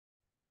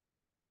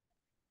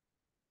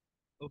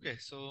Okay,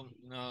 so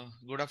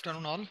good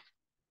afternoon, all.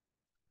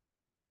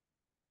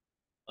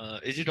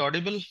 Is it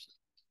audible?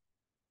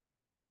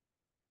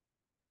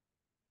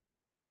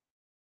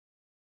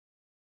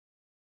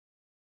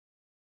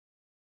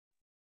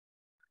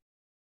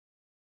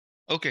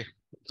 Okay,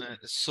 I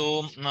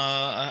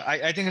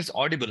think it's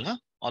audible, huh?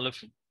 All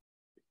of you?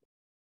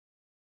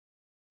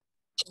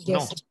 No.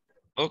 Yes.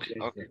 Okay,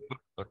 okay,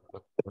 good.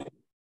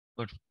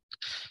 Good.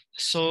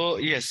 So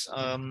yes,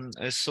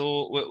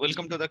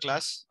 welcome to the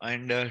class,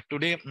 and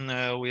today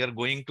we are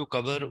going to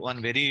cover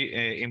one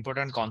very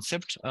important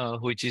concept,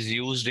 which is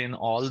used in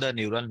all the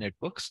neural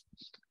networks.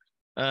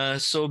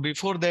 So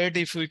before that,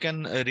 if we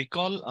can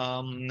recall,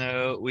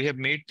 we have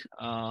met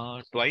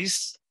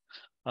twice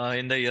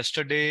in the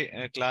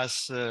yesterday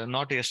class,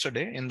 not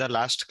yesterday, in the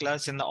last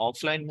class in the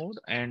offline mode,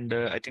 and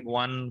I think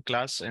one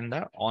class in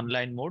the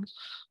online mode,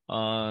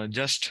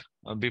 just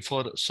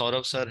before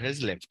Saurav sir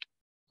has left.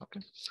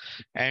 Okay.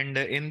 And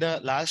in the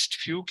last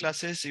few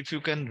classes, if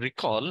you can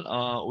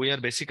recall, we are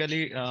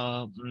basically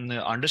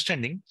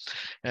understanding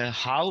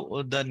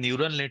how the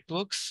neural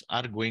networks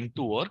are going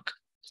to work.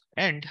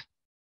 And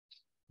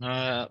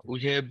we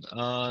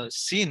have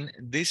seen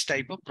this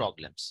type of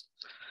problems.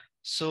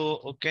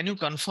 So can you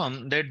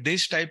confirm that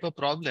this type of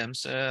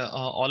problems,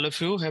 all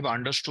of you have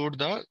understood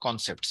the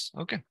concepts?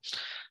 Okay.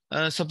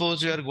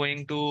 Suppose you are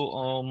going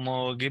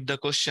to give the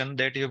question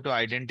that you have to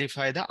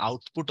identify the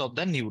output of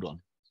the neuron.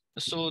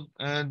 So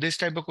this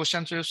type of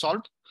questions we have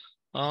solved.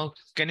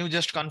 Can you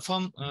just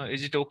confirm,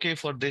 is it okay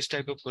for this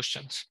type of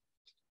questions?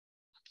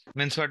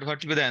 Means what will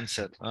be the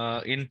answer?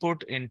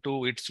 Input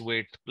into its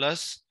weight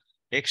plus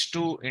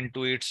x2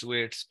 into its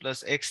weights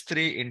plus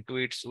x3 into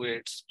its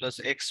weights plus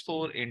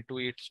x4 into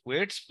its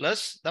weights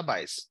plus the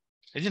bias,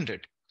 isn't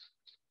it?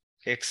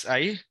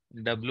 Xi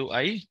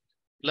wi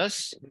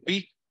plus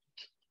b.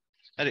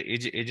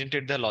 Isn't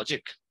it the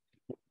logic?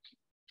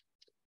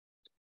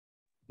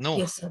 No.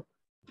 Yes, sir.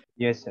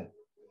 Yes, sir.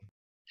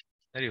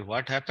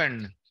 What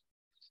happened?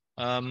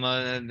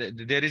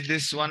 There is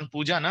this one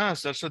puja, na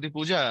Saraswati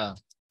puja.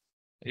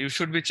 You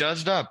should be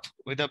charged up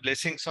with the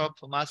blessings of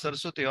Ma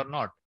Saraswati or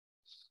not?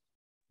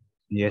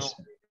 Yes,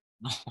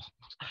 No. sir. No.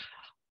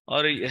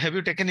 Or have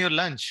you taken your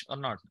lunch or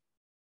not?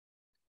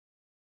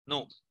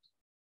 No.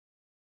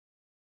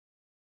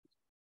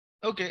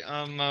 Okay.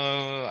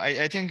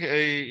 I think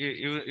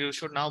you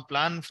should now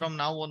plan from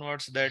now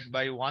onwards that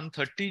by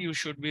 1:30 you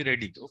should be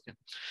ready.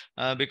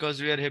 Okay.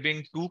 Because we are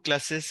having two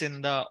classes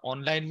in the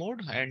online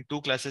mode and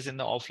two classes in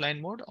the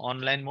offline mode.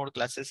 Online mode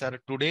classes are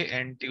today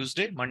and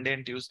Tuesday, Monday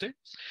and Tuesday,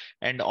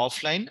 and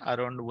offline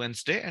are on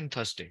Wednesday and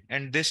Thursday.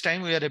 And this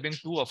time we are having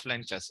two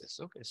offline classes.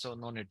 Okay. So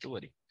no need to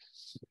worry.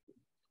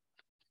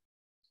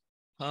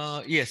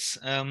 Yes.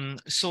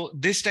 So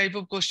this type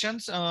of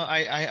questions,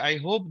 I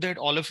hope that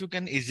all of you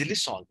can easily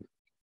solve.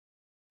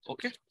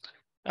 Okay.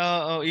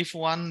 If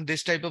one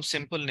this type of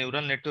simple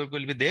neural network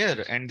will be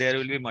there and there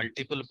will be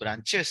multiple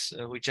branches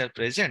which are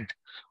present,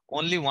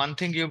 only one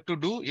thing you have to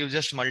do, you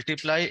just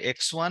multiply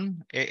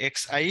x1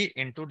 xi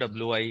into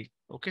wi.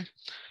 Okay.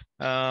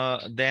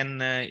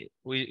 Then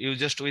you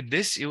just with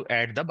this you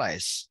add the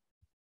bias.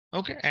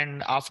 Okay.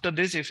 And after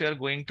this, if you are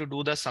going to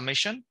do the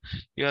summation,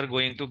 you are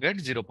going to get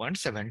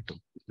 0.72.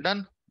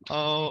 Done.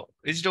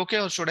 Is it okay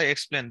or should I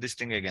explain this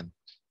thing again?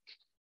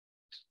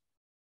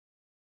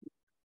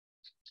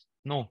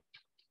 No.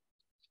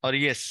 Or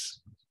yes?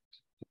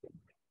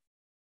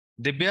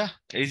 Divya,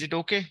 is it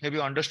okay? Have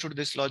you understood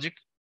this logic?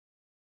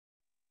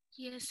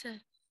 Yes, sir.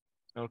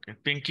 Okay.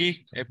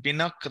 Pinky,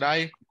 Pinak,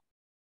 Rai,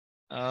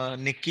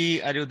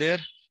 Nikki, are you there?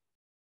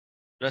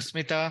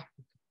 Rasmita,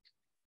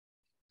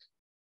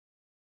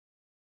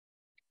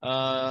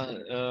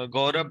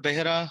 Gaurav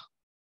Behra,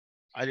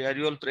 are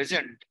you all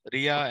present?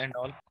 Ria and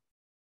all?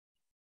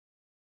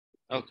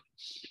 Okay.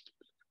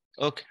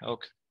 Okay.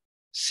 Okay.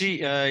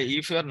 See,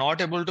 if you are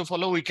not able to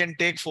follow, we can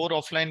take 4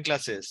 offline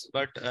classes.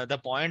 But the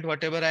point,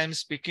 whatever I am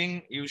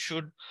speaking, you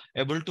should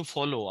able to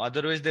follow.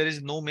 Otherwise, there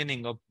is no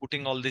meaning of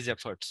putting all these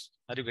efforts.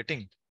 Are you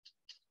getting?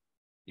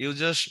 You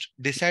just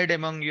decide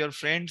among your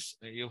friends,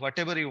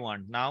 whatever you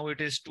want. Now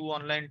it is 2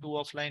 online, 2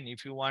 offline.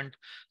 If you want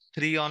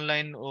 3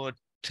 online or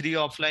 3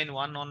 offline,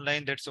 1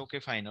 online, that's okay,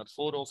 fine. Or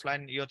 4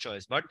 offline, your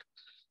choice. But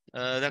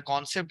the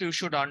concept you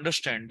should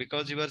understand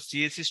because you are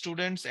CSE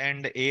students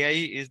and AI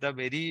is the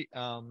very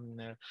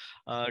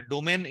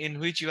domain in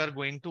which you are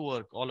going to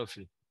work, all of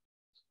you.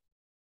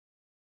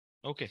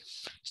 Okay.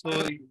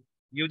 So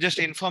you just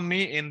inform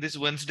me in this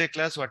Wednesday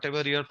class,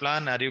 whatever your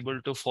plan, are you able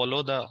to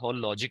follow the whole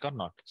logic or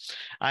not?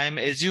 I am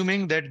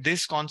assuming that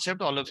this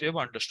concept all of you have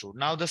understood.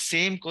 Now the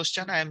same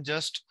question, I am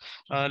just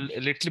a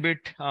little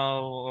bit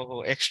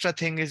extra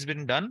thing has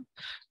been done,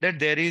 that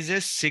there is a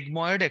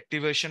sigmoid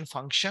activation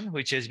function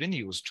which has been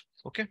used.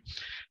 Okay.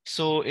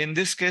 So in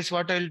this case,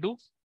 what I'll do,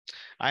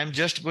 I'm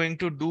just going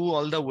to do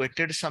all the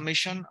weighted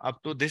summation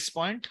up to this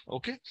point.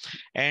 Okay.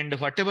 And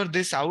whatever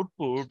this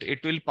output,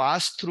 it will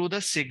pass through the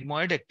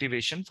sigmoid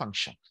activation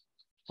function.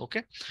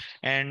 Okay,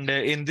 and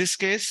in this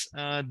case,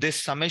 this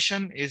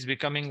summation is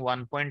becoming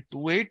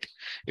 1.28.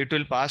 It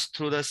will pass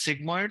through the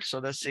sigmoid. So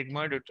the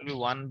sigmoid, it will be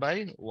 1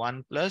 by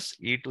 1 plus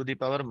e to the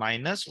power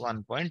minus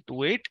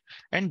 1.28,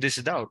 and this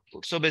is the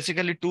output. So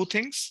basically two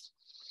things.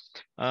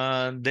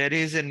 There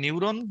is a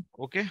neuron.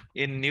 Okay,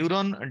 in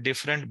neuron,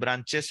 different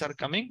branches are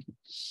coming,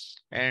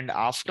 and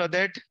after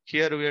that,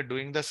 here we are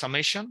doing the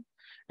summation,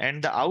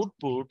 and the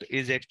output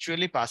is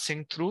actually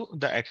passing through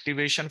the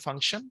activation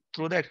function.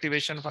 Through the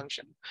activation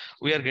function,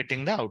 we are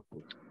getting the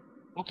output.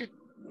 Okay,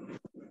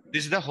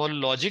 this is the whole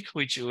logic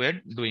which we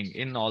are doing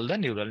in all the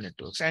neural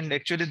networks, and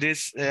actually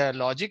this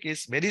logic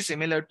is very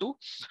similar to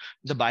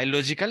the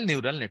biological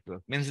neural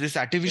network. Means this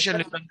artificial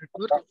neural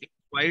network is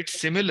quite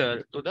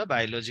similar to the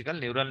biological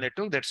neural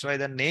network. That's why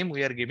the name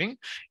we are giving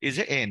is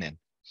a ANN.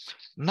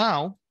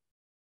 Now,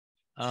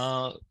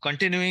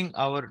 continuing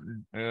our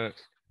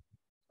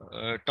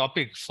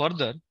topic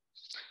further,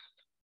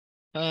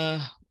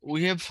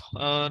 we have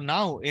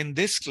now in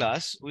this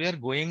class, we are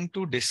going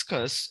to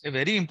discuss a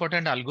very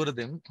important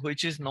algorithm,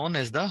 which is known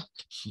as the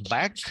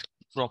back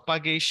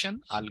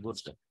propagation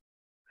algorithm.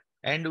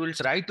 And we'll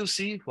try to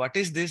see what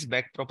is this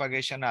back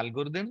propagation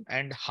algorithm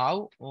and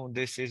how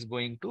this is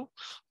going to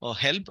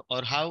help,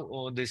 or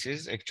how this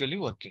is actually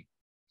working.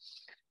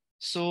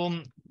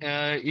 So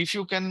if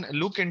you can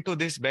look into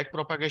this back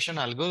propagation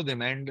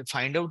algorithm and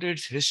find out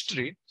its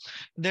history,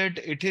 that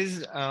it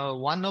is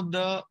one of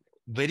the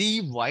very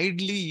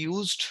widely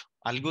used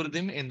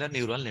algorithm in the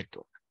neural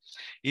network.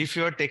 If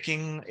you are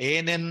taking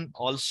ANN,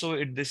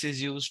 also this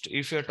is used.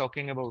 If you are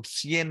talking about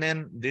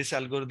CNN, this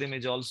algorithm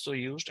is also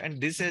used,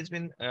 and this has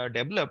been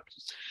developed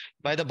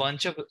by the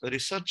bunch of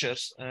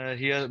researchers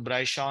here.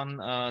 Bryson,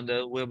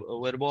 the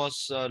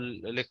Werbos,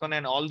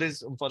 Lekon, all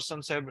these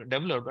persons have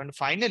developed, and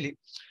finally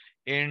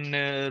in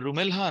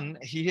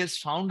Rumelhan, he has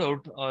found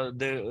out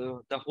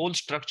the whole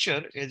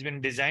structure has been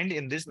designed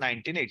in this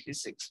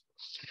 1986.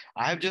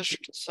 I have just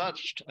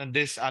searched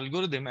this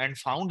algorithm and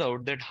found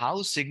out that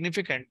how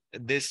significant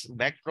this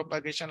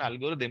backpropagation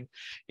algorithm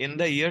in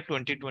the year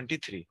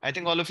 2023. I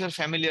think all of you are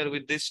familiar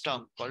with this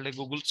term called a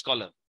Google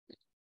Scholar,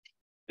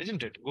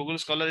 isn't it? Google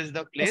Scholar is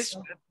the place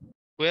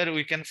where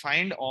we can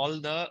find all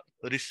the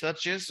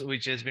researches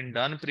which has been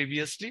done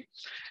previously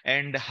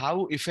and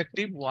how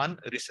effective one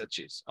research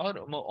is, or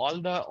all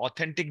the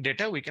authentic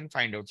data we can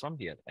find out from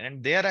here.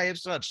 And there I have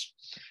searched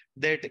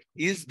that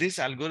is this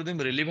algorithm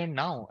relevant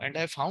now, and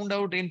I found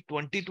out in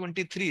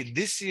 2023,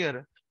 this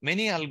year,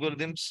 many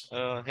algorithms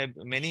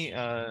many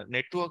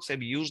networks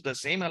have used the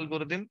same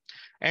algorithm,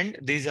 and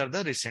these are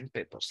the recent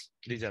papers.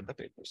 These are the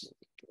papers.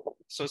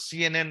 So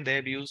CNN they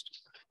have used,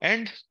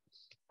 and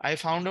I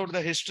found out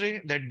the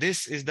history that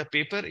this is the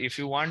paper. If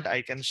you want,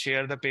 I can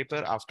share the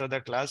paper after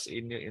the class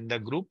in the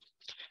group.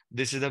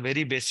 This is a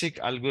very basic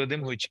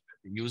algorithm which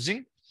I'm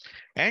using.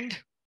 And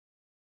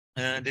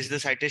this is the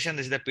citation,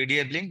 this is the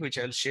PDF link which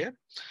I'll share.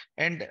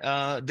 And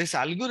this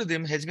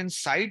algorithm has been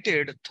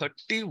cited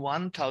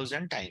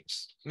 31,000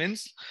 times.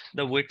 Means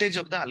the weightage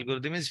of the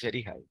algorithm is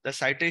very high. The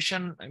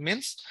citation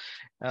means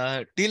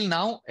till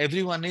now,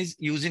 everyone is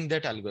using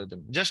that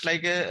algorithm. Just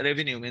like a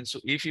revenue means,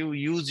 if you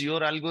use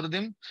your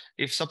algorithm,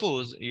 if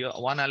suppose your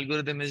one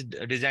algorithm is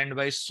designed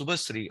by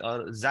Subhasri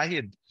or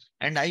Zahid,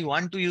 and I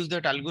want to use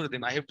that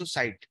algorithm, I have to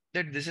cite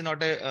that this is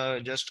not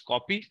a just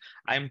copy.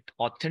 I'm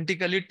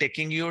authentically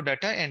taking your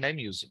data and I'm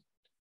using.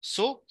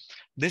 So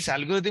this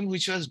algorithm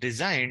which was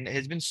designed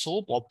has been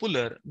so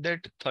popular that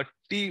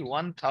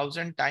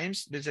 31,000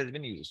 times this has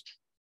been used.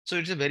 So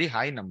it's a very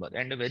high number,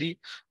 and a very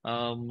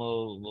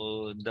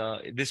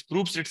this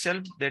proves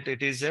itself that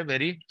it is a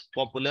very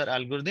popular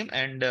algorithm,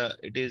 and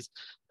it is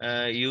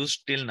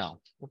used till now.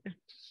 Okay,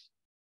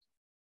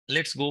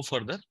 let's go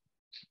further.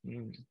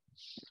 Mm.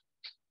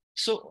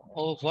 So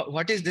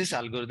what is this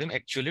algorithm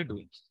actually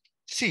doing?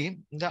 See,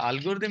 the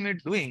algorithm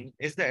is doing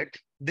is that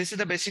this is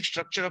the basic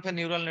structure of a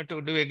neural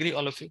network. Do you agree,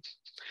 all of you?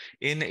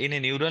 In a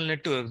neural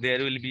network, there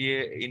will be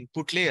a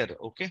input layer.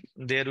 Okay,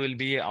 there will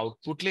be a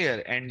output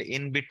layer, and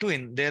in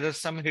between there are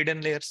some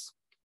hidden layers.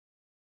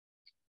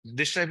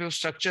 This type of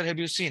structure have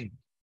you seen?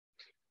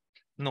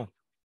 No.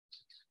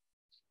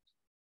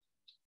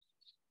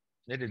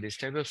 This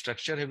type of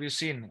structure have you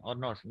seen or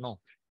not? No.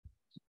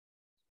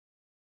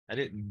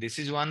 This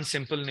is one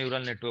simple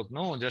neural network.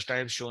 No, just I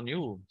have shown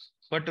you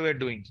what we're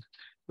doing.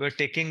 We're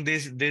taking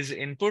these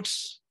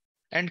inputs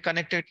and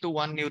connect it to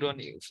one neuron.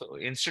 So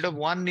instead of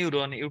one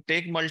neuron, you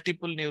take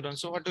multiple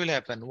neurons. So what will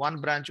happen? One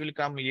branch will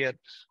come here,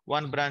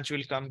 one branch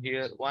will come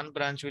here, one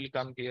branch will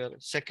come here.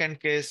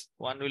 Second case,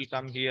 one will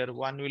come here,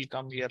 one will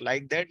come here.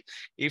 Like that,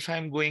 if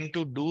I'm going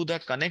to do the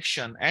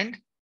connection, and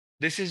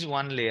this is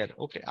one layer.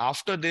 Okay.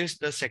 After this,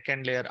 the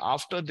second layer.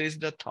 After this,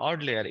 the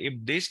third layer. If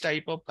this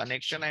type of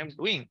connection I'm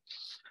doing,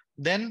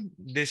 then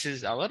this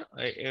is our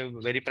a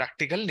very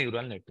practical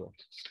neural network.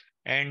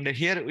 And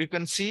here we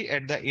can see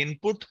at the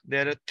input,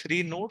 there are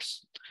 3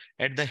 nodes.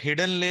 At the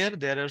hidden layer,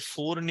 there are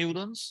 4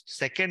 neurons.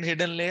 Second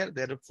hidden layer,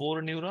 there are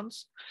 4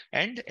 neurons.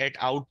 And at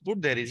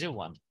output, there is a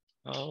 1.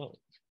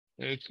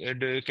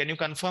 Can you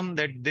confirm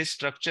that this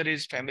structure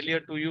is familiar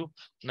to you?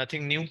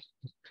 Nothing new?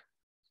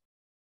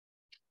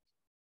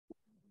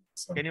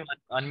 Can you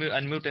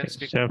unmute and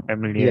speak? Sir,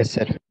 familiar. Yes,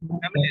 sir.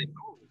 Familiar.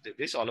 No,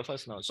 this all of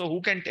us know. So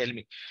who can tell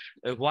me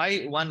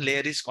why one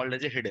layer is called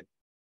as a hidden?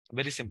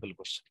 Very simple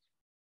question.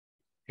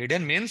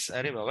 Hidden means,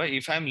 Arey Baba,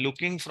 if I'm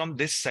looking from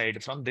this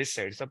side,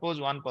 suppose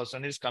one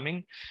person is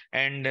coming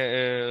and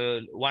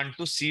want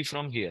to see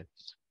from here.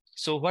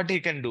 So what he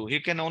can do? He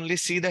can only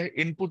see the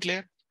input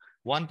layer.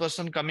 One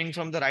person coming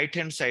from the right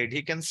hand side,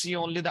 he can see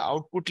only the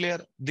output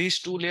layer. These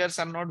two layers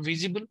are not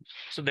visible.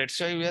 So that's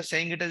why we are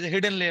saying it as a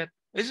hidden layer,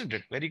 isn't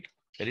it? Very,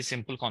 very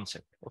simple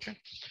concept. Okay.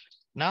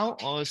 Now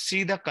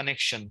see the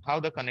connection, how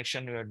the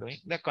connection we are doing.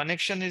 The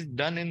connection is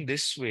done in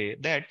this way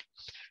that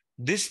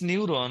this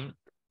neuron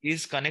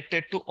is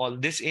connected to all,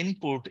 this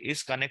input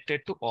is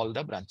connected to all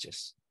the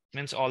branches,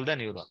 means all the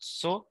neurons.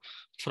 So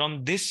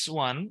from this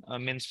one,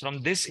 means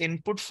from this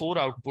input, 4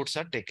 outputs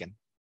are taken.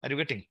 Are you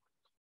getting?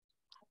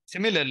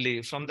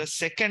 Similarly, from the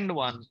second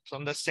one,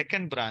 from the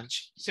second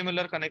branch,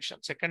 similar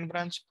connection, second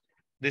branch,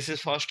 this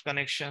is first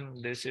connection,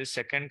 this is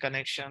second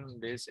connection,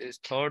 this is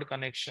third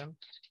connection,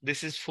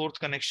 this is fourth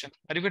connection.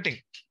 Are you getting?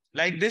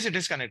 Like this, it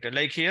is connected.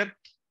 Like here,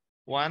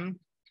 1,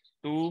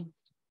 2,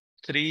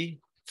 3,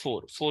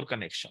 4, 4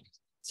 connections.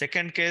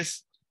 Second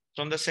case,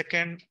 from the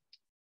second,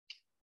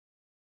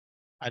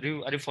 are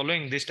you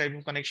following this type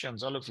of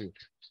connections, all of you?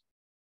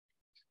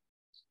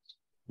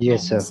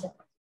 Yes, No. sir.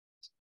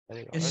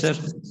 Yes, sir.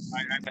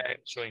 I'm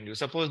showing you.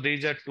 Suppose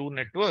these are two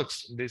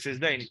networks. This is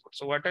the input.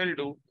 So what I will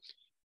do,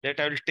 that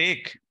I will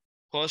take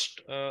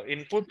first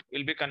input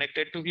will be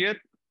connected to here.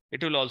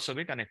 It will also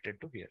be connected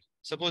to here.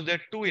 Suppose there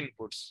are two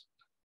inputs.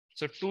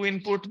 So two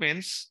input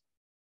means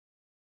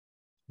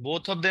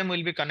both of them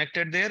will be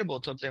connected there.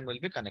 Both of them will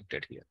be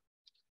connected here.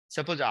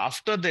 Suppose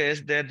after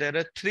this, there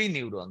are 3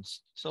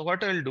 neurons. So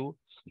what I will do,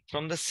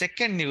 from the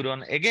second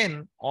neuron,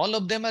 again, all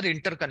of them are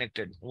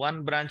interconnected.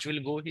 One branch will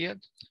go here,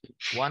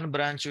 one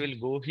branch will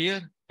go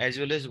here, as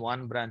well as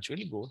one branch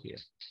will go here.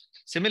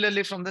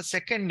 Similarly, from the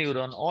second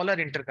neuron, all are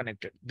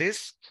interconnected.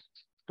 This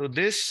to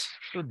this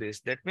to this.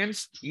 That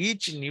means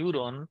each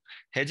neuron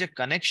has a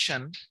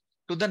connection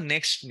to the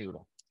next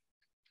neuron.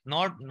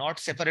 Not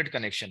separate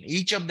connection.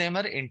 Each of them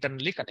are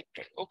internally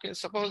connected. Okay,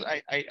 suppose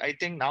I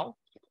think now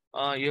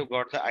you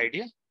got the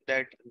idea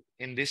that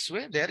in this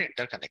way they are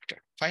interconnected.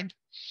 Fine.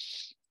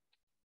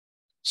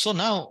 So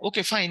now,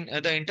 okay, fine.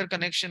 The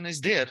interconnection is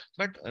there,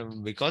 but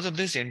because of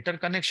this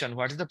interconnection,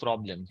 what is the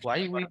problem?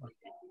 Why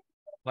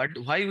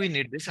we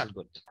need this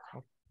algorithm?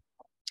 Okay.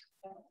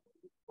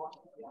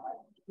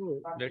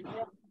 So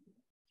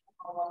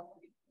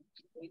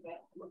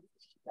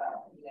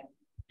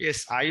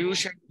yes,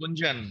 Ayush and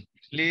Gunjan,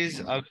 please,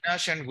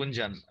 Avinash and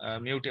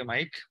Gunjan, mute your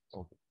mic.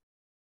 Okay.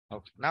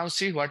 Okay. Now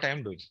see what I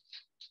am doing.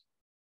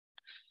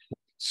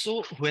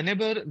 So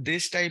whenever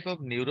this type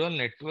of neural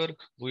network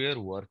we are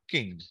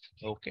working,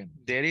 okay,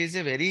 there is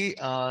a very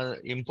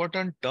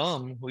important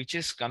term which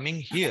is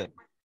coming here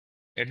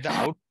at the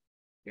output,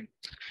 okay?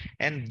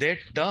 And that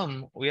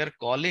term we are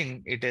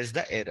calling it as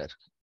the error.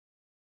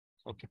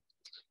 Okay.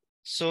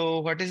 So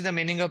what is the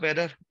meaning of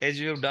error? As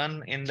you have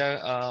done in the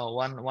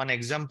one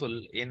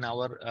example in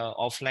our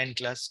offline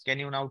class, can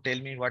you now tell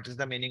me what is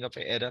the meaning of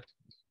error?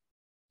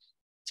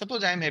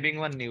 Suppose I am having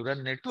one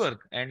neural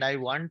network and I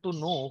want to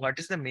know what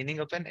is the meaning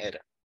of an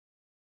error.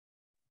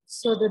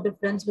 So the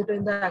difference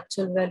between the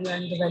actual value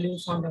and the value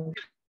found out.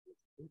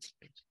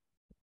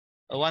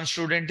 One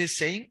student is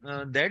saying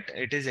that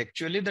it is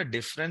actually the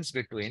difference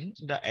between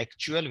the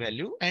actual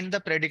value and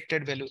the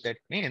predicted value. That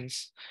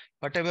means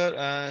whatever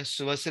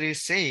Suvasri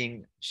is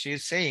saying, she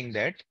is saying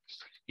that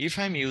if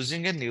I'm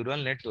using a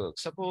neural network,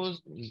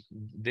 suppose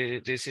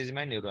this is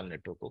my neural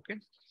network, okay?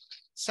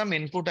 Some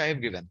input I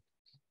have given.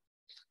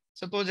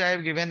 Suppose I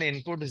have given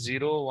input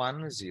 0,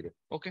 1, 0,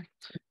 okay?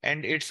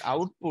 And its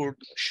output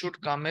should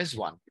come as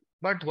 1.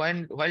 But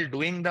while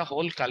doing the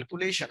whole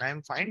calculation, I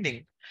am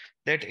finding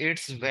that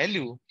its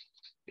value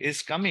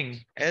is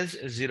coming as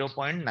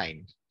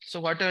 0.9. So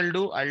what I'll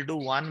do, I'll do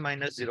 1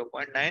 minus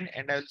 0.9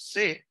 and I'll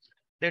say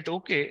that,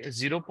 okay,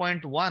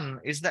 0.1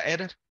 is the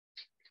error,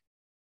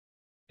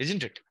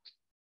 isn't it?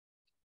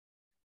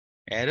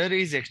 Error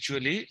is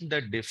actually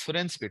the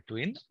difference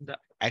between the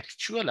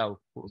actual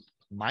output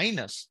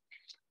minus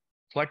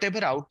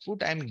whatever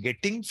output I'm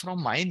getting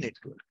from my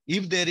network.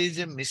 If there is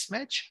a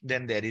mismatch,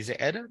 then there is an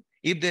error.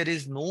 If there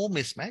is no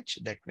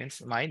mismatch, that means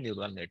my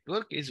neural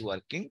network is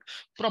working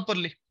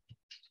properly.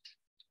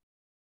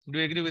 Do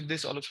you agree with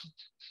this, all of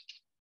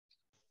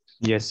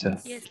you? Yes, sir.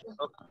 Yes, sir.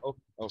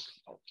 Okay,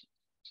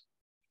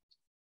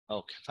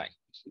 okay, fine.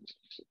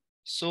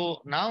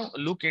 So now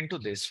look into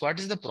this.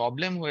 What is the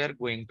problem we are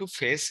going to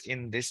face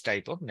in this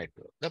type of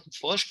network? The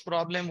first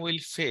problem we'll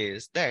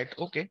face that,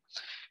 okay,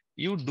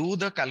 you do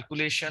the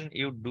calculation,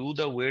 you do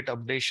the weight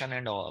updation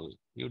and all,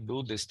 you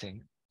do this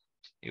thing,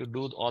 you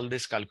do all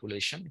this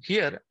calculation.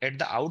 Here at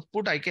the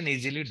output, I can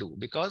easily do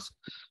because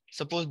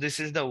suppose this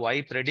is the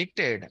Y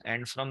predicted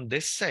and from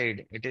this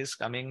side, it is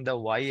coming the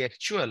Y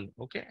actual,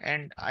 okay,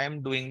 and I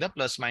am doing the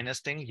plus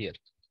minus thing here.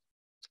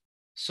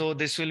 So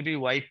this will be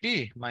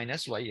yp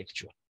minus y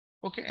actual.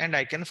 Okay, and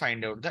I can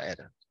find out the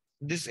error.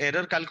 This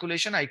error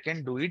calculation, I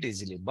can do it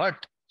easily,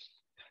 but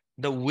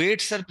the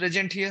weights are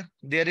present here.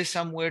 There is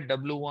some weight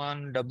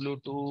W1,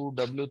 W2,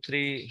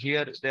 W3.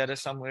 Here there are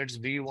some weights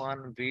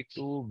V1,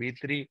 V2,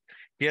 V3.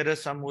 Here are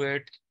some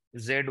weight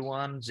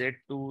Z1,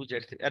 Z2,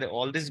 Z3.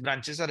 All these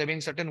branches are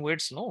having certain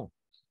weights. No,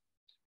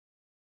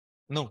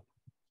 no.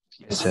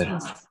 Yes, sir.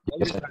 All Yes,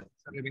 these sir.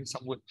 branches are having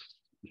some weight.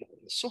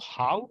 So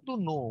how to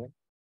know?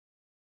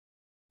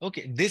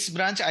 Okay, this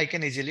branch I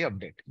can easily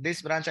update.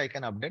 This branch I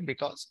can update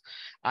because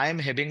I am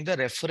having the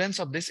reference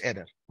of this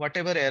error.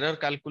 Whatever error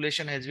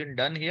calculation has been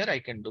done here, I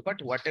can do.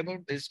 But what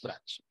about this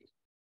branch?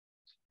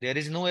 There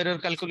is no error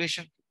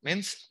calculation.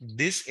 Means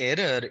this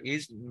error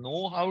is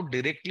no how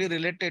directly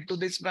related to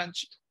this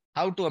branch.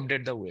 How to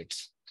update the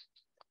weights.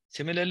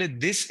 Similarly,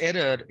 this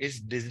error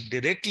is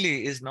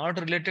directly is not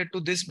related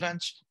to this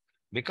branch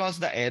because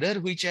the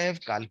error which I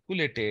have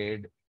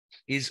calculated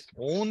is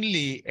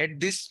only at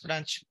this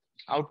branch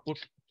output.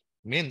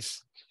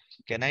 Means,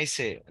 can I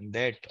say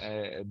that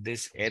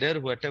this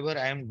error, whatever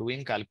I am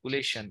doing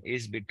calculation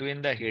is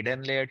between the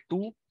hidden layer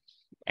 2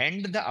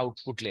 and the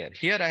output layer.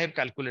 Here I have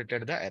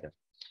calculated the error.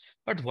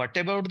 But what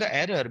about the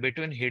error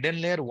between hidden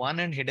layer 1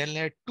 and hidden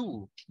layer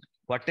 2?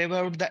 What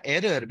about the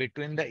error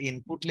between the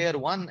input layer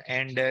 1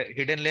 and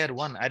hidden layer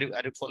 1? Are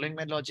you following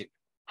my logic?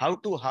 How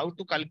to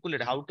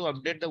calculate, how to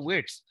update the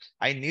weights?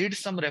 I need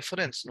some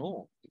reference.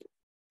 No.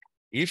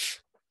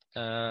 If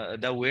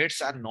the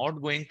weights are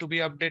not going to be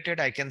updated,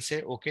 I can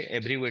say, okay,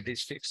 every weight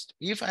is fixed.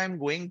 If I am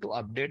going to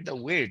update the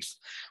weights,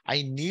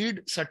 I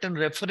need certain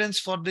reference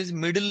for these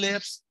middle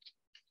layers.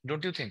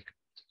 Don't you think?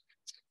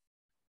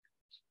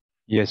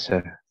 Yes,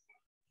 sir.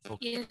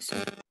 Yes,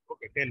 sir.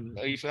 Okay,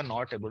 if you are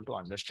not able to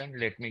understand,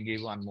 let me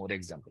give one more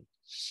example.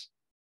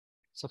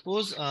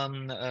 Suppose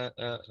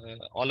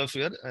all of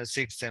you are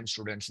 6th sem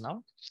students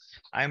now.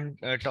 I'm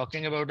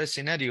talking about a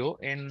scenario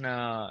in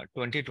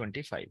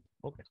 2025.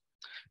 Okay,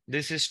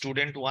 this is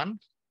student 1.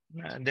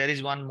 There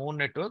is one more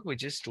network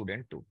which is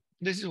student 2.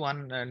 This is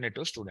one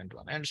network student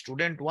 1, and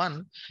student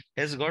 1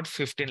 has got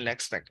 15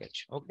 lakhs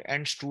package. Okay,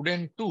 and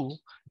student 2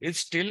 is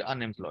still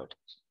unemployed.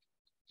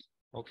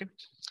 Okay,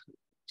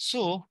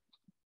 so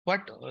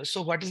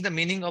what is the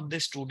meaning of the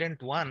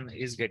student 1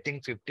 is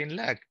getting 15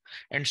 lakh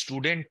and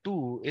student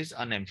 2 is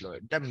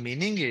unemployed? The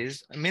meaning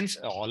is, means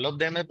all of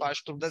them have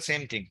passed through the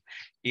same thing.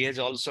 He has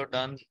also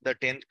done the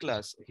 10th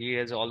class. He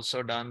has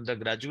also done the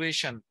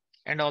graduation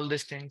and all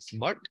these things.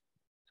 But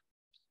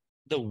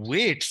the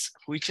weights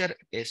which are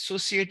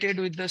associated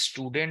with the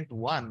student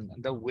 1,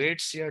 the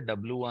weights here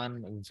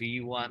W1,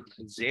 V1,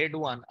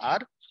 Z1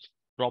 are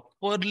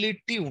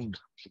properly tuned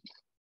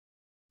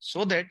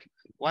so that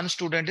one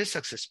student is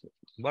successful.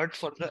 But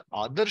for the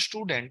other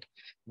student,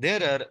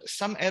 there are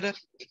some error.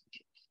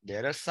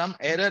 There are some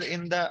error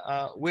in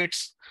the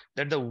weights,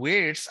 that the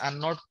weights are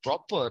not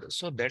proper.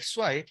 So that's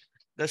why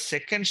the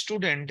second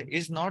student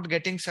is not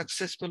getting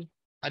successful.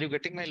 Are you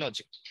getting my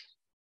logic?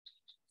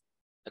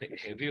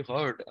 Have you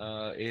heard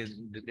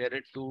there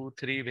are 2,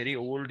 3 very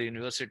old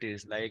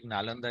universities like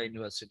Nalanda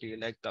University,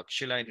 like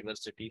Takshila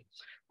University,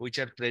 which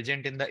are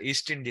present in the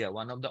East India,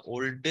 one of the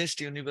oldest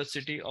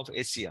university of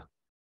Asia.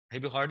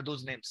 Have you heard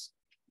those names?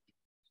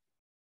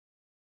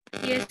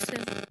 Yes,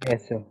 sir.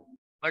 Yes, sir.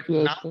 But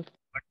Yes,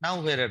 now,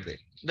 sir. where are they?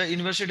 The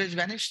university has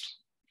vanished.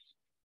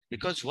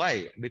 Because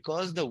why?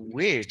 Because the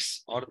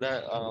weights or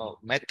the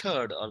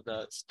method or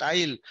the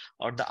style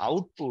or the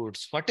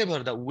outputs,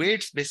 whatever the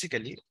weights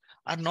basically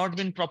are not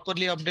been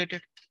properly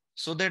updated.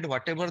 So that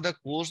whatever the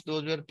course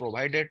those were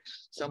provided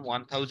some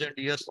 1000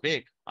 years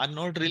back are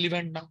not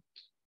relevant now.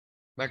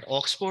 But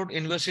Oxford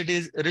University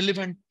is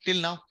relevant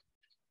till now.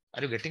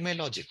 Are you getting my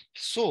logic?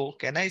 So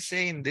can I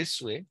say in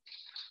this way?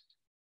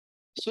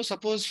 So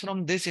suppose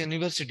from this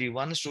university,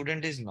 one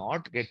student is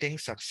not getting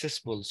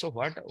successful. So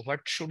what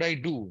should I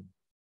do?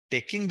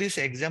 Taking these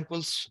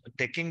examples,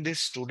 taking this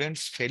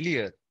student's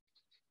failure,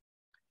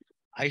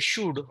 I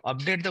should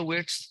update the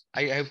weights.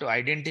 I have to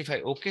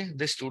identify, okay,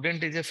 the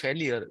student is a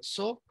failure.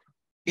 So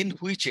in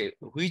which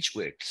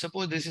weight?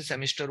 Suppose this is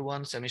semester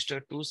 1,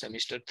 semester 2,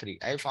 semester 3.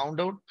 I found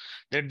out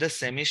that the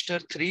semester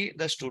 3,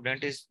 the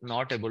student is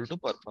not able to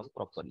perform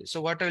properly.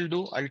 So what I'll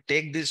do, I'll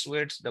take these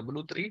weights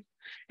W3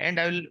 and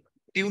I will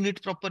tune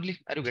it properly.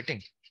 Are you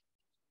getting?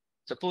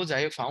 Suppose I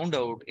have found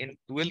out in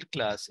 12th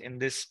class in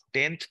this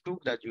 10th to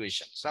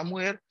graduation,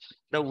 somewhere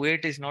the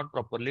weight is not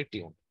properly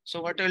tuned.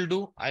 So what I'll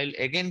do, I'll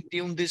again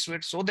tune this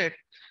weight so that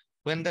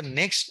when the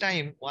next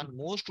time one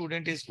more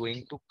student is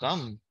going to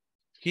come,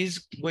 he's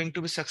going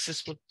to be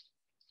successful.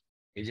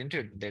 Isn't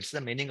it? That's the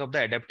meaning of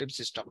the adaptive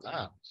system.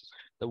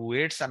 The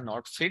weights are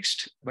not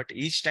fixed, but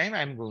each time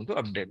I'm going to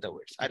update the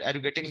weights. Are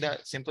you getting the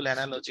simple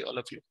analogy, all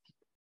of you?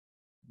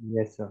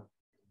 Yes, sir.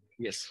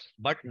 Yes.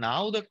 But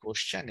now the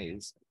question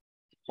is,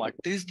 what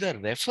is the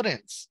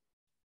reference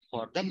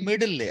for the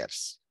middle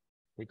layers?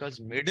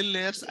 Because middle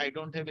layers, I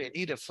don't have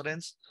any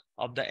reference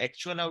of the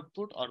actual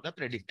output or the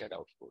predicted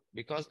output,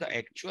 because the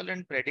actual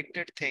and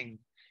predicted thing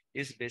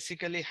is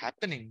basically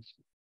happening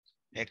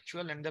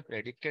actual and the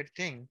predicted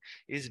thing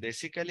is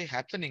basically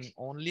happening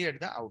only at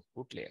the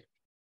output layer.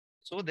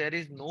 So there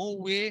is no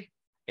way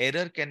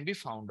error can be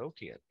found out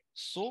here.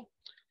 So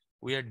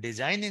we are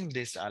designing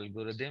this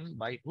algorithm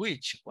by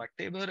which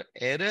whatever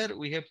error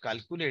we have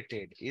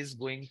calculated is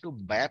going to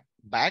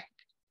back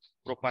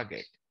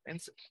propagate.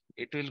 Hence,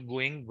 it will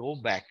go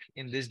back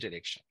in this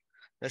direction.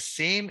 The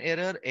same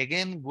error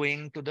again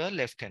going to the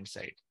left hand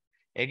side.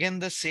 Again,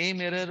 the same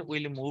error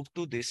will move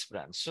to this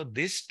branch. So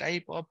this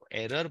type of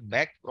error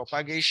back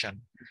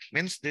propagation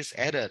means this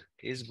error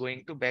is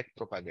going to back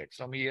propagate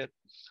from here.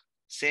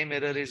 Same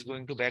error is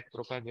going to back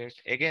propagate.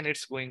 Again,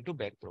 it's going to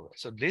back propagate.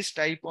 So this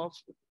type of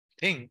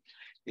thing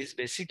is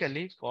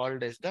basically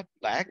called as the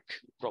back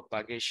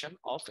propagation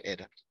of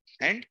error.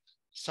 And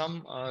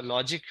some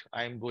logic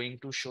I'm going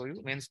to show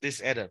you means this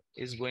error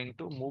is going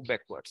to move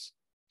backwards.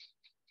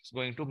 It's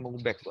going to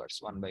move backwards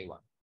one by one.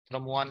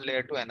 From one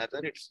layer to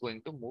another, it's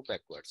going to move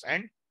backwards.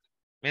 And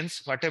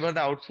means whatever the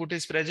output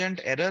is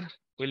present, error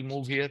will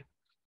move here.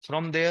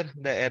 From there,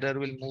 the error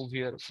will move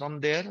here.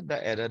 From there,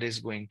 the error is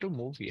going to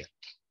move here.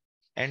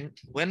 And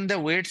when the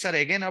weights are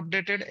again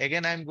updated,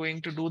 again, I'm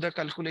going to do the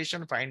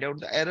calculation, find out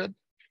the error.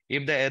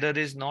 If the error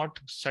is not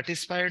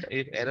satisfied,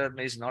 if error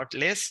is not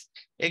less,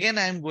 again,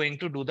 I'm going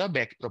to do the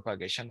back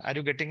propagation. Are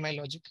you getting my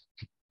logic?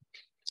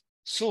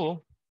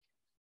 So,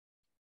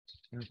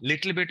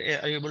 little bit,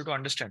 are you able to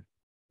understand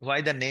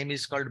why the name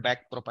is called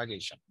back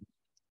propagation?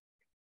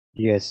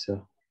 Yes,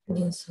 sir.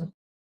 Yes, sir.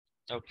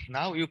 Okay,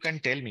 now you can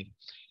tell me,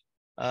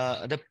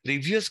 the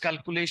previous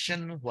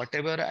calculation,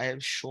 whatever I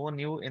have shown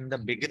you in the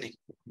beginning,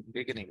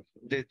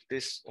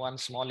 this one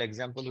small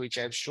example which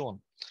I have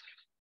shown.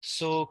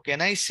 So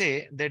can I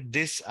say that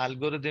this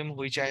algorithm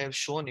which I have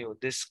shown you,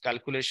 this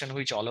calculation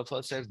which all of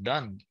us have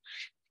done,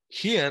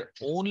 here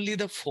only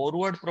the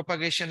forward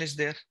propagation is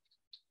there?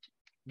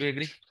 Do you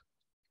agree?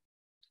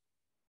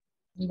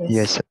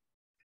 Yes, sir.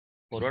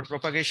 Forward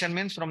propagation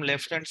means from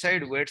left hand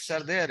side, weights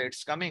are there,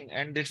 it's coming,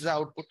 and this is the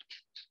output.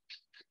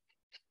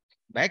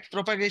 Back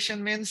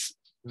propagation means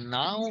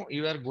now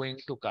you are going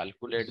to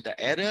calculate the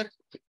error.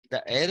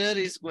 The error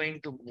is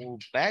going to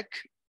move back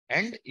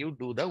and you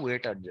do the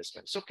weight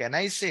adjustment. So can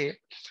I say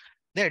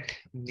that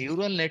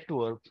neural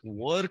network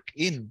work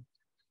in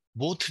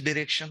both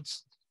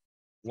directions?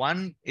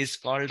 One is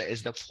called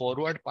as the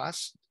forward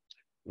pass.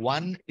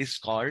 One is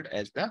called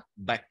as the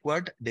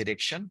backward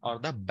direction or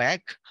the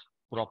back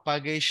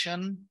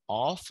propagation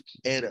of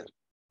error.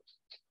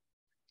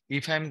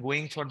 If I'm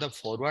going for the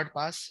forward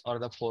pass or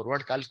the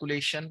forward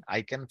calculation,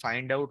 I can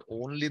find out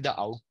only the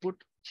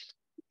output.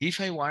 If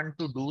I want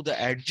to do the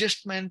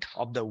adjustment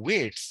of the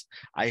weights,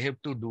 I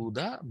have to do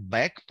the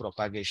back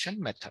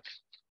propagation method.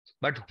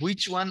 But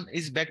which one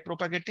is back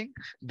propagating?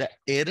 The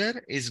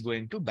error is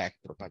going to back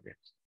propagate.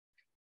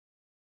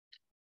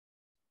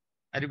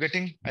 Are you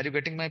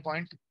getting my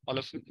point, all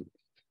of you?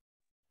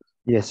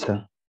 Yes,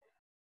 sir.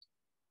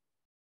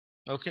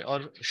 Okay,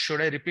 or should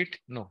I repeat?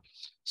 No.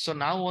 So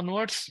now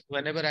onwards,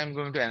 whenever I'm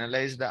going to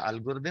analyze the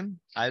algorithm,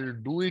 I'll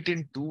do it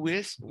in two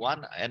ways.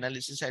 One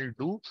analysis I'll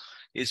do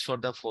is for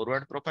the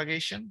forward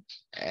propagation.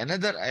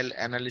 Another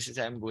analysis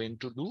I'm going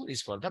to do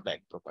is for the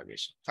back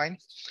propagation. Fine.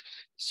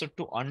 So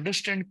to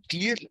understand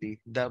clearly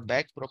the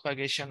back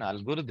propagation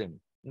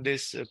algorithm,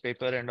 this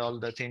paper and all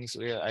the things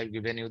where I've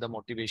given you the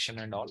motivation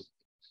and all.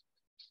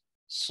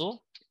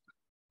 So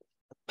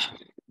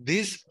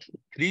these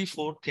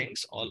 3-4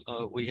 things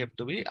all we have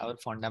to be, our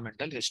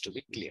fundamental has to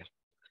be clear.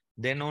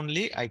 Then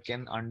only I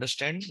can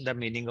understand the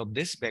meaning of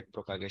this back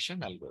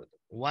propagation algorithm.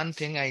 One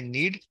thing I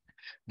need,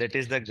 that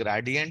is the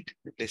gradient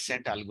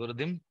descent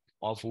algorithm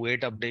of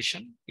weight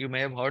updation. You may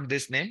have heard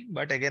this name,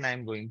 but again,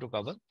 I'm going to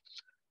cover.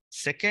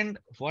 Second,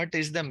 what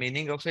is the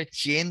meaning of a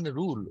chain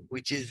rule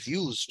which is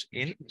used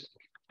in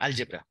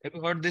algebra? Have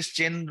you heard this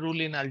chain rule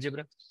in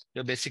algebra,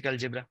 your basic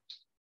algebra?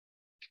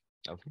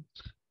 Okay.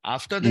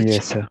 After the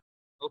Yes, sir.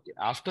 Okay,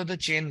 after the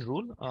chain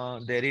rule,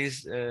 there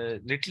is a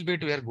little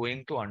bit we are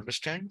going to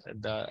understand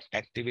the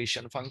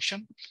activation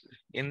function.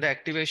 In the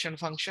activation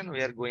function,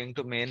 we are going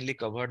to mainly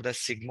cover the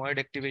sigmoid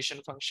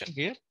activation function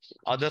here.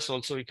 Others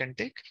also we can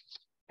take.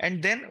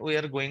 And then we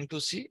are going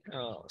to see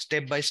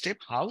step by step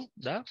how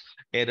the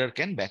error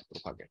can back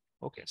propagate.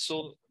 Okay,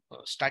 so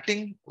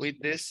starting with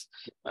this,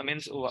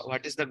 means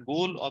what is the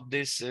goal of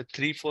this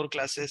 3-4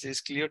 classes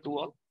is clear to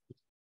all.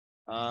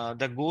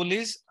 The goal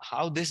is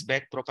how this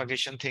back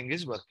propagation thing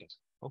is working.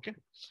 Okay.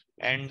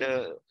 And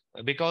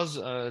because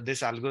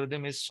this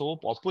algorithm is so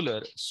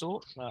popular,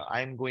 so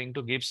I'm going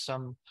to give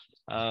some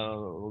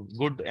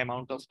good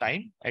amount of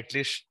time, at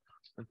least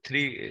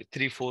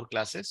 4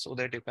 classes, so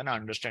that you can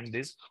understand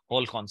this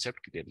whole concept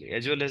clearly,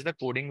 as well as the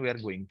coding we are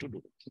going to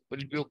do.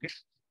 Will it be okay?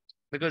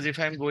 Because if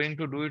I'm going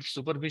to do it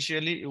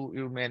superficially,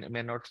 you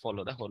may not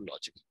follow the whole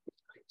logic.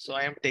 So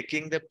I am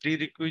taking the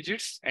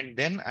prerequisites and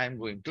then I'm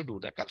going to do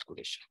the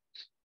calculation.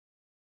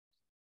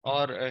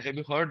 Or have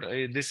you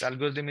heard this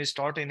algorithm is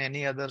taught in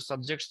any other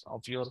subjects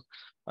of your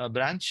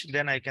branch?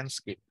 Then I can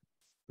skip.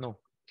 No.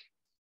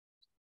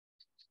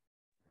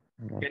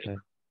 No, Can you? sir.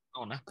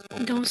 No, no?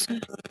 No, sir.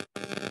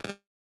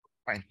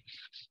 Fine.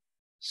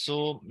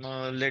 So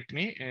let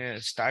me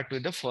start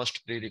with the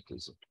first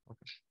prerequisite.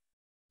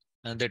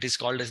 Okay. That is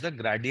called as the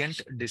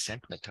gradient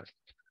descent method.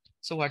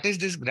 So what is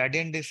this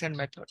gradient descent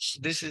method?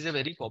 This is a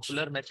very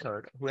popular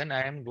method when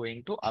I am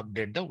going to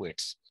update the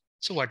weights.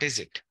 So what is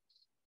it?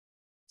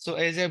 So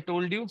as I've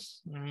told you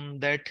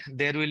that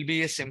there will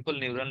be a simple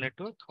neural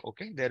network.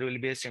 Okay, there will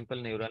be a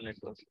simple neural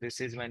network. This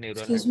is my neural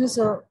Excuse me, network.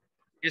 sir.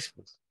 Yes,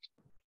 please.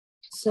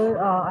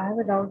 Sir, I have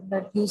a doubt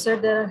that you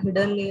said there are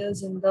hidden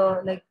layers in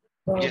the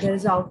Yes, there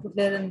is output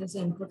layer and this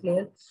input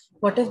layer.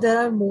 What if there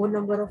are more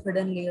number of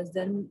hidden layers?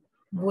 Then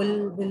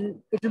will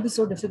it will be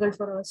so difficult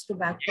for us to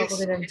back yes,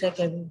 propagate and check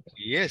everything.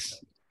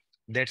 yes.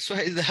 That's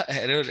why the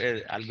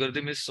error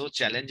algorithm is so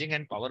challenging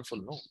and powerful.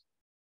 No,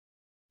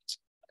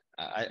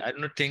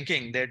 I'm not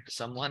thinking that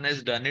someone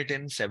has done it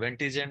in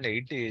 70s and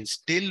 80s.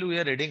 Still, we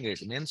are reading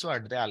it. Means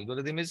what? The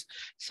algorithm is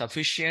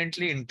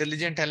sufficiently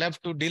intelligent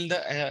enough to deal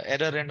the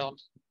error and all.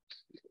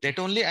 That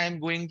only I am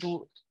going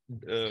to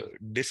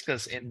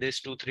discuss in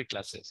these 2-3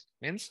 classes.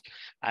 Means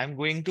I'm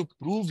going to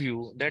prove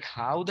you that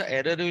how the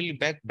error will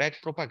back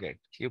propagate.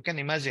 You can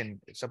imagine.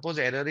 Suppose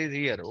error is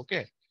here.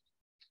 Okay.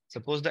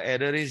 Suppose the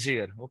error is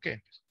here.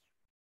 Okay.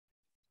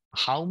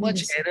 How much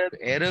Yes, sir.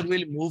 error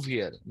will move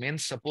here?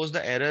 Means suppose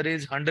the error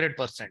is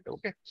 100%.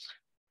 Okay.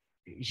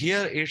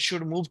 Here it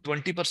should move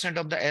 20%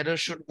 of the error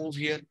should move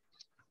here.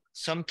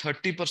 Some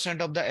 30%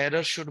 of the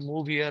error should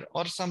move here,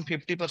 or some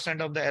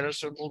 50% of the error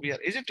should move here.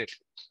 Isn't it?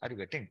 Are you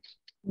getting?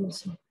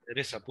 Yes, sir. There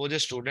is suppose a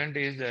student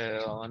is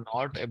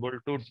not able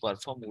to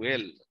perform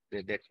well.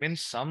 That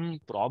means some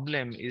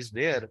problem is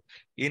there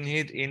in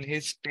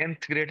his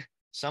 10th grade.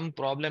 Some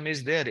problem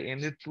is there in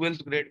his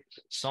 12th grade.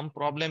 Some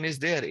problem is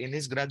there in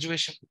his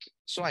graduation.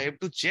 So I have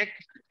to check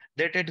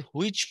that at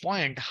which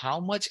point how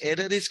much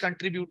error is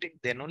contributing.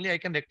 Then only I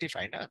can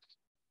rectify. Na?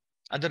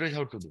 Otherwise,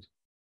 how to do?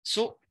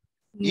 So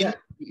in Yeah.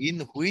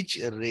 in which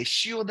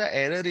ratio the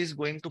error is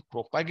going to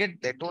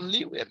propagate, that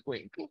only we are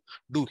going to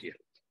do here.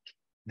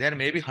 There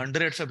may be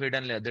hundreds of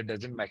hidden layers, that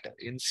doesn't matter.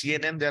 In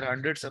CNN, there are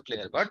hundreds of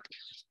layers, but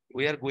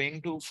we are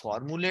going to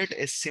formulate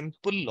a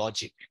simple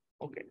logic.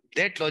 Okay,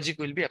 that logic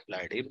will be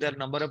applied. If the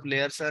number of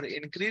layers are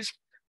increased,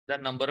 the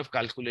number of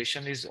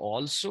calculation is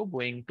also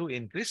going to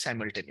increase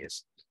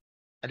simultaneously.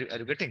 Are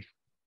you getting?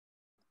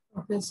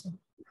 Okay, sir.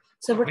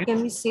 So, but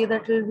can we say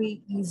that will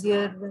be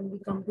easier when we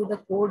come to the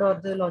code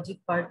or the logic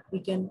part? We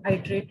can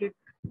iterate it,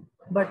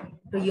 but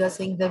you are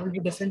saying there will be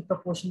different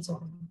proportions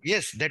of it.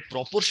 Yes, that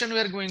proportion we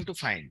are going to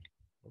find.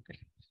 Okay.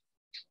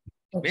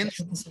 Okay, Means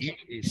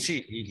okay,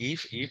 sir.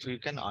 if you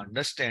can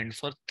understand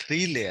for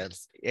 3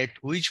 layers at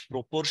which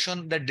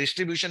proportion the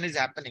distribution is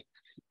happening,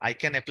 I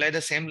can apply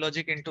the same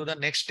logic into the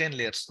next 10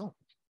 layers. No,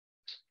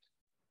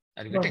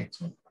 are you Got getting? it,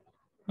 sir. Okay.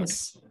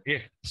 Yes. Yeah.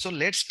 So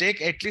let's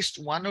take at least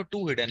 1 or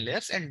 2 hidden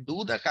layers and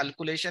do the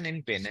calculation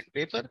in pen and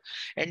paper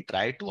and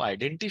try to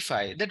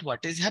identify that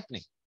what is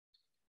happening.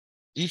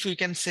 If we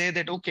can say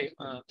that, okay,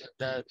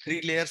 the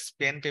 3 layers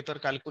pen paper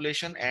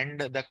calculation and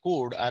the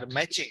code are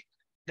matching,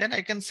 then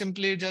I can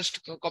simply just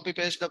copy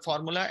paste the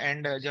formula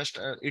and just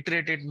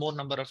iterate it more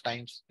number of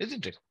times,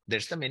 isn't it?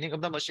 That's the meaning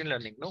of the machine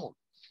learning. No,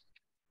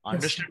 Yes,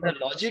 understand the got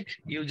it. logic,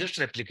 you just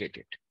replicate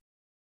it.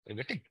 You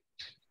getting?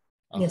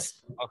 Okay.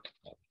 Yes. Okay.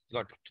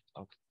 Got it.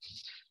 Okay.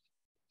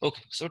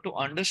 Okay, so to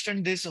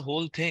understand this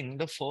whole thing,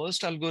 the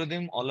first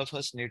algorithm all of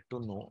us need to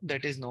know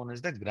that is known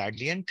as the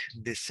gradient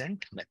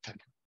descent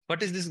method.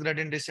 What is this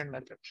gradient descent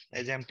method?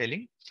 As I am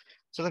telling,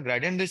 so the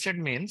gradient descent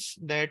means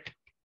that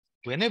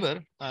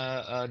whenever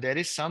there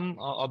is some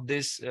of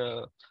this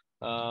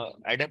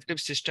adaptive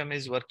system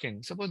is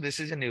working, suppose this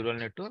is a neural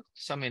network,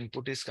 some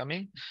input is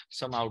coming,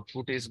 some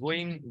output is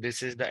going,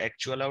 this is the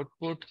actual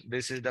output,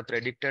 this is the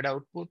predicted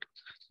output,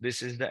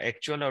 this is the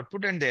actual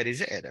output, and there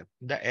is an error.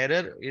 The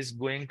error is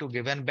going to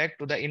given back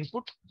to the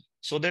input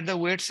so that the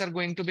weights are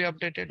going to be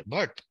updated.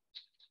 But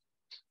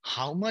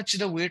how much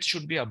the weight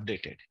should be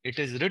updated? It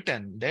is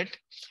written that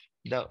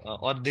the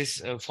or this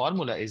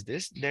formula is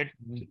this, that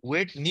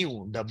weight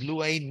new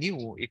wi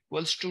new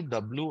equals to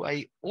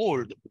wi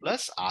old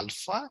plus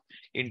alpha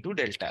into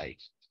delta I.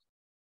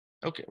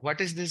 Okay, what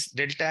is this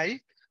delta I?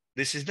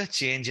 This is the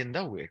change in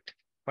the weight.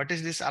 What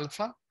is this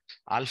alpha?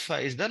 Alpha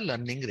is the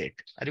learning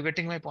rate. Are you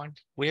getting my point?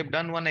 We have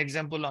done one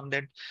example on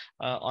that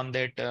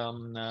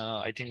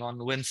I think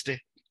on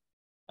Wednesday.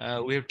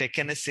 We have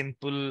taken a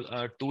simple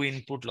 2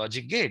 input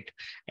logic gate,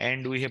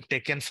 and we have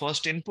taken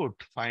first input,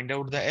 find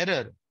out the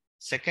error,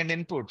 second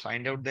input,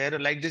 find out the error.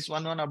 Like this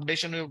one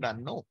updation we have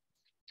done. No,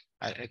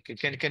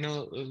 can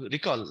you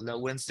recall the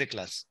Wednesday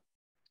class?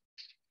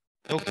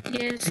 Okay,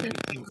 Yes, sir.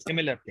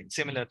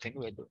 similar thing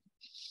we are doing.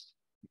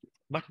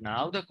 But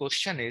now the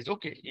question is,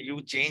 okay,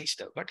 you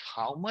changed, but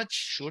how much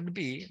should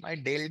be my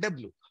del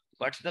W?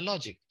 What's the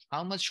logic?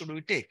 How much should we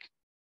take?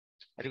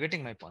 Are you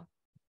getting my point?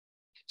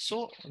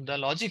 So the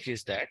logic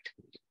is that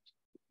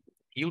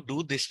you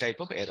do this type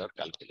of error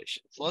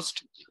calculation.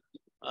 First,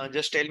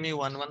 just tell me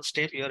one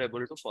step you are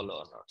able to follow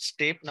or not.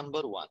 Step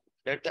number 1,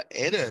 that the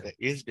error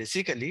is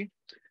basically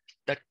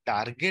the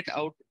target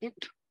output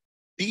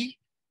T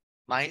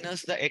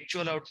minus the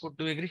actual output.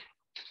 Do you agree?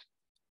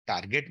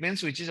 Target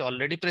means which is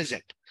already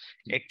present.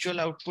 Actual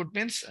output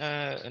means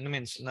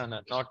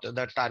not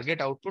the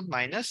target output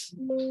minus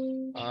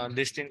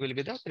this thing will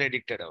be the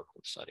predicted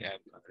output. Sorry, I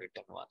have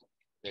written one.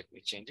 Let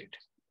me change it.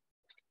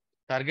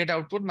 Target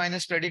output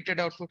minus predicted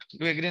output.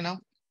 Do you agree now?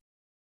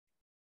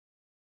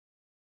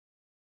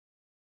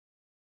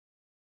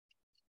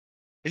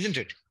 Isn't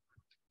it?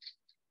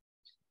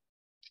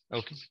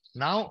 Okay.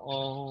 Now,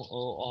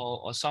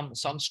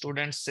 some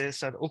students say,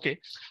 sir, okay,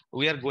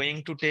 we are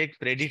going to take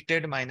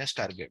predicted minus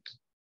target.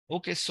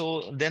 Okay,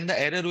 so then the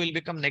error will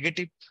become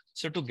negative.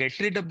 So to get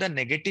rid of the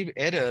negative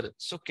error,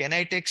 so can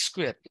I take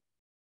square?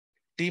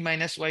 T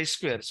minus y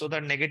square. So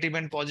the negative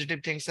and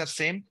positive things are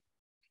same.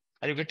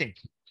 Are you getting?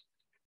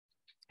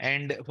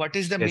 And what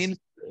is the Yes. mean?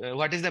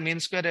 What is the mean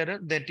square error?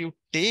 That you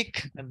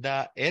take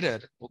the error,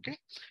 okay,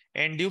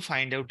 and you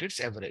find out its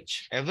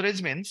average.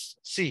 Average means,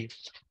 see,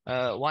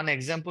 one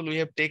example we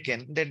have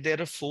taken that there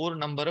are 4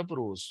 number of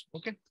rows,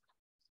 okay,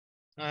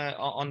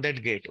 on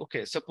that gate.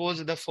 Okay,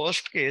 suppose the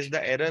first case,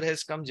 the error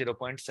has come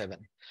 0.7.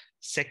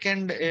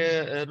 Second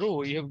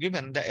row you have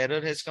given, the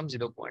error has come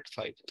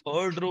 0.5.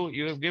 Third row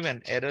you have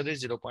given, error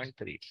is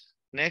 0.3.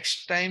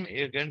 Next time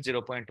you get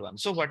 0.1.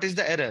 So what is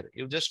the error?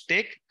 You just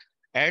take,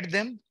 add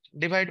them,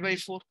 divide by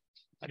 4.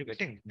 Are you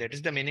getting? That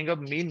is the meaning of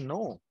mean?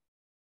 No.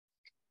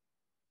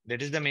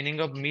 That is the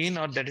meaning of mean,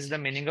 or that is the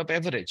meaning of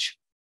average.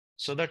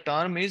 So the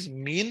term is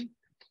mean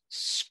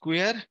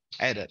square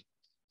error.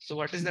 So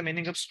what is the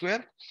meaning of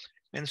square?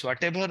 Means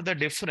whatever the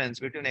difference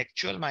between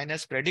actual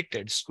minus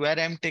predicted, square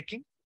I am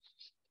taking.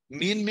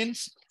 Mean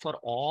means for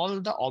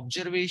all the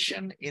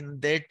observation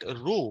in that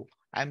row,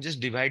 I am just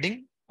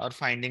dividing or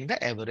finding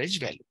the average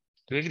value.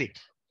 Do you agree?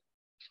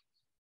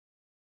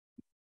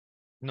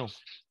 No.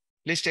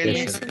 Please tell Yes,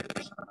 me. Yes, sir.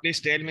 sir.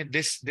 Please tell me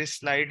this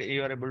slide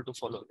you are able to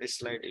follow. This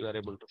slide you are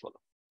able to follow.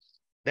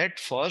 That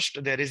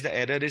first there is the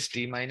error is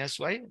t minus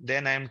y.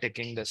 Then I am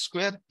taking the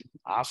square.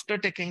 After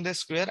taking the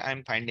square, I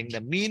am finding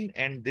the mean,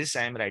 and this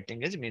I am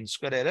writing as mean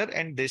square error.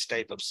 And this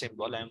type of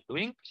symbol I am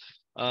doing.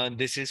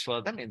 This is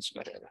for the mean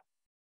square error.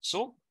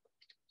 So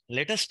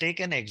let us take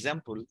an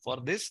example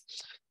for this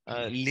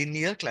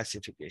linear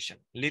classification.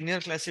 Linear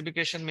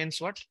classification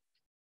means what?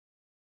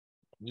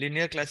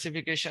 Linear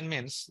classification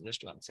means,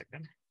 just 1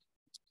 second.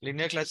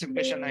 Linear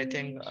classification, I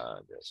think,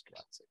 just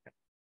 1 second.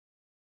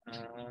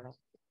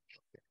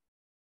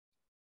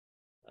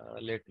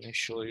 Let me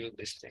show you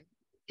this thing.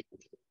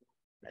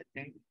 I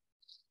think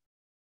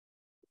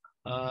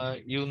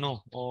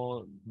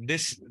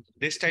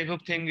this type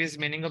of thing is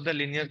meaning of the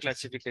linear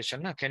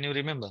classification. Na? Can you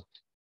remember?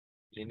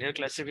 Linear Yes,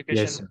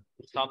 classification, sir.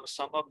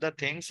 some of the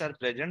things are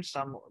present.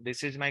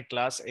 This is my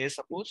class A,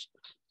 suppose.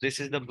 This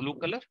is the blue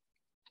color.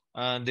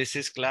 This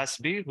is class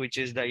B, which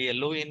is the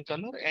yellow in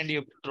color, and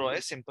you draw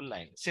a simple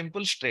line,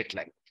 simple straight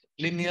line,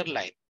 linear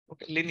line.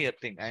 Okay, linear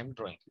thing I am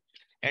drawing.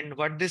 And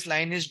what this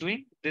line is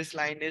doing, this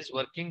line is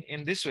working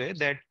in this way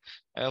that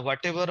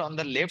whatever on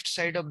the left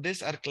side of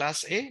this are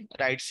class A,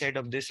 right side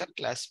of this are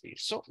class B.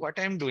 So what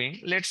I'm doing,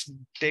 let's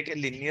take a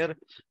linear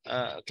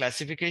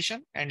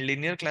classification, and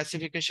linear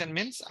classification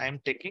means I'm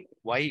taking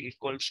y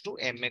equals to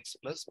mx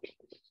plus b.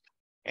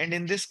 And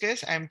in this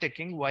case, I'm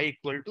taking y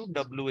equal to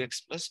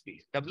wx plus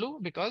b. W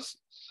because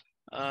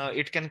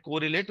it can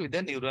correlate with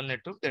the neural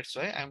network. That's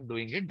why I'm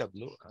doing it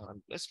w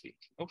plus b.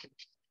 Okay.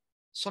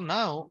 So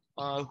now,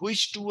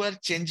 which two are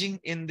changing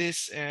in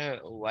this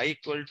y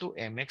equal to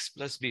mx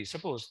plus b?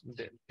 Suppose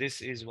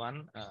this is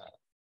one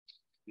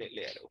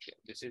layer. Okay,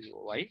 this is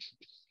y,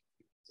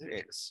 this is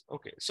x.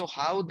 Okay, so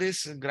how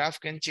this graph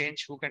can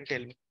change? Who can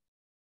tell me?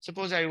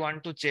 Suppose I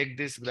want to check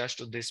this graph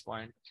to this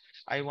point.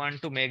 I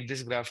want to make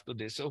this graph to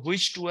this. So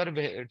which two are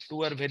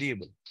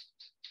variable?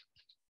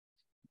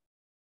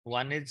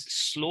 One is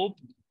slope,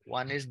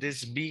 one is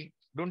this b.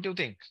 Don't you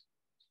think?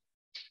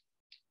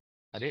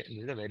 This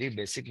is a very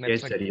basic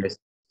Yes, sir. mathematics. Yes.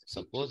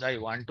 Suppose I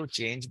want to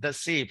change the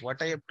shape.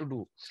 What I have to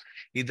do?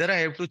 Either I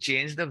have to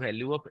change the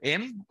value of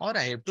m, or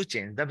I have to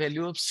change the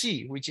value of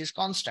c, which is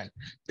constant.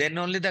 Then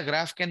only the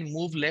graph can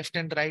move left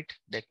and right.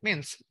 That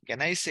means,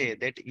 can I say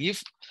that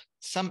if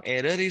some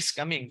error is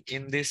coming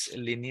in this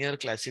linear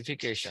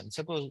classification,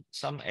 suppose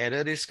some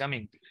error is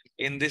coming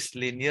in this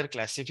linear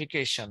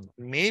classification,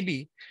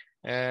 maybe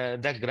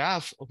the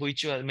graph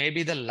which was,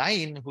 maybe the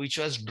line which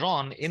was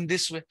drawn in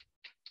this way.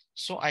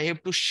 So I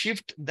have to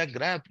shift the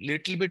graph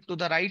little bit to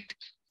the right.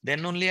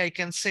 Then only I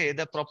can say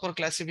the proper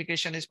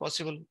classification is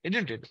possible,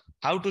 isn't it?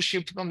 How to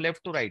shift from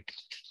left to right?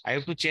 I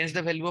have to change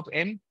the value of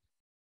m,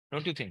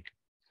 don't you think?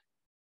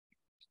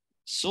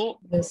 So,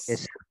 Yes.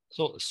 Yes.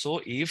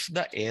 so if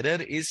the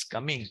error is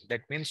coming,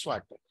 that means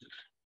what?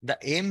 The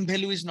m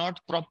value is not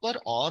proper,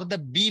 or the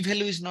b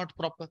value is not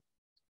proper.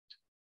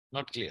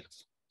 Not clear.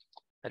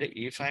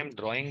 If I'm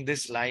drawing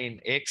this line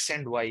x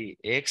and y,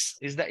 x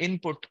is the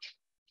input.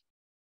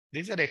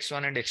 These are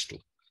x1 and x2.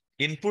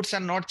 Inputs are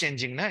not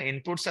changing. Na?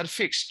 Inputs are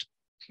fixed.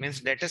 Means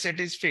data set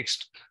is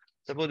fixed.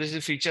 Suppose this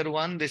is feature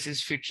 1, this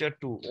is feature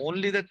 2.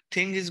 Only the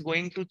thing is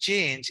going to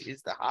change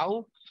is the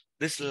how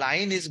this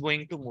line is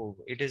going to move.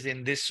 It is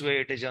in this way,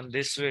 it is on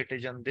this way, it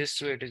is on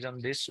this way, it is on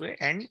this way.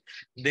 And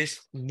this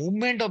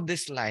movement of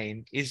this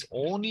line is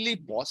only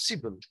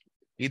possible.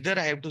 Either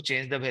I have to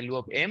change the value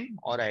of M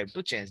or I have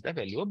to change the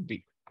value of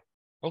B.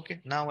 Okay,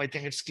 now I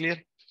think it's clear.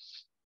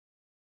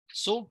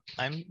 So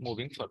I'm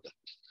moving further.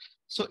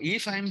 So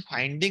if I'm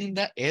finding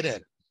the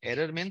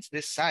error means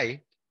this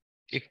psi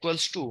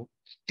equals to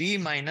t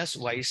minus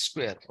y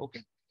square.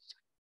 Okay,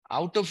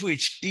 out of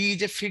which t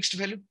is a fixed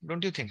value,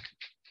 don't you think?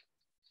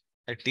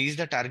 T is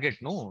the target.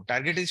 No,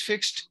 target is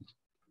fixed.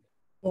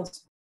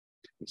 Yes.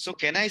 So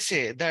can I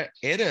say the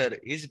error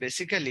is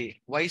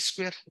basically y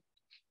square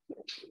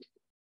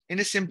in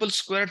a simple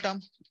square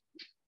term?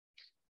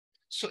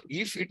 So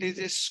if it is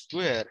a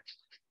square,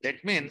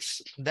 that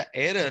means the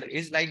error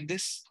is like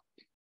this.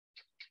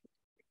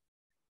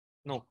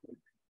 No,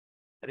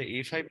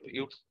 if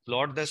you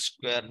plot the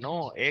square,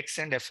 no, x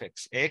and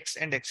fx, x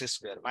and x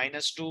square,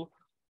 -2,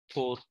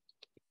 4,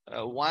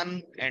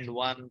 1 and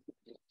 1.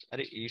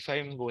 If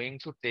I'm going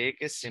to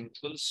take a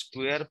simple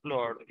square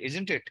plot,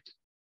 isn't it?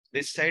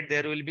 This side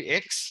there will be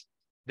x,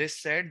 this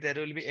side there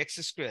will be x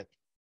square.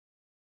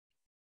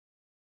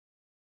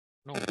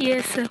 No.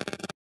 Yes, sir.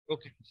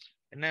 Okay.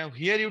 Now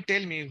here you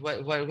tell me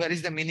where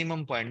is the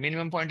minimum point?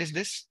 Minimum point is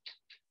this.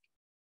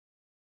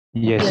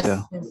 Yes, Yes. sir.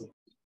 Yes.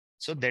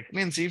 So that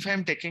means if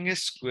I'm taking a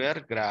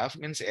square graph,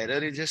 means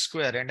error is a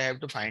square and I have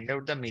to find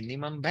out the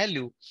minimum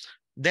value,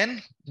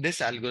 then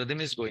this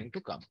algorithm is going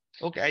to come.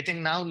 Okay, I think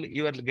now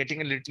you are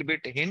getting a little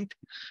bit hint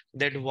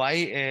that why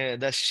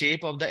the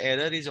shape of the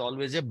error is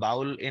always a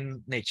bowl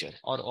in nature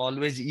or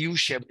always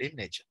U-shaped in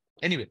nature.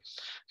 Anyway,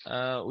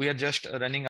 we are just running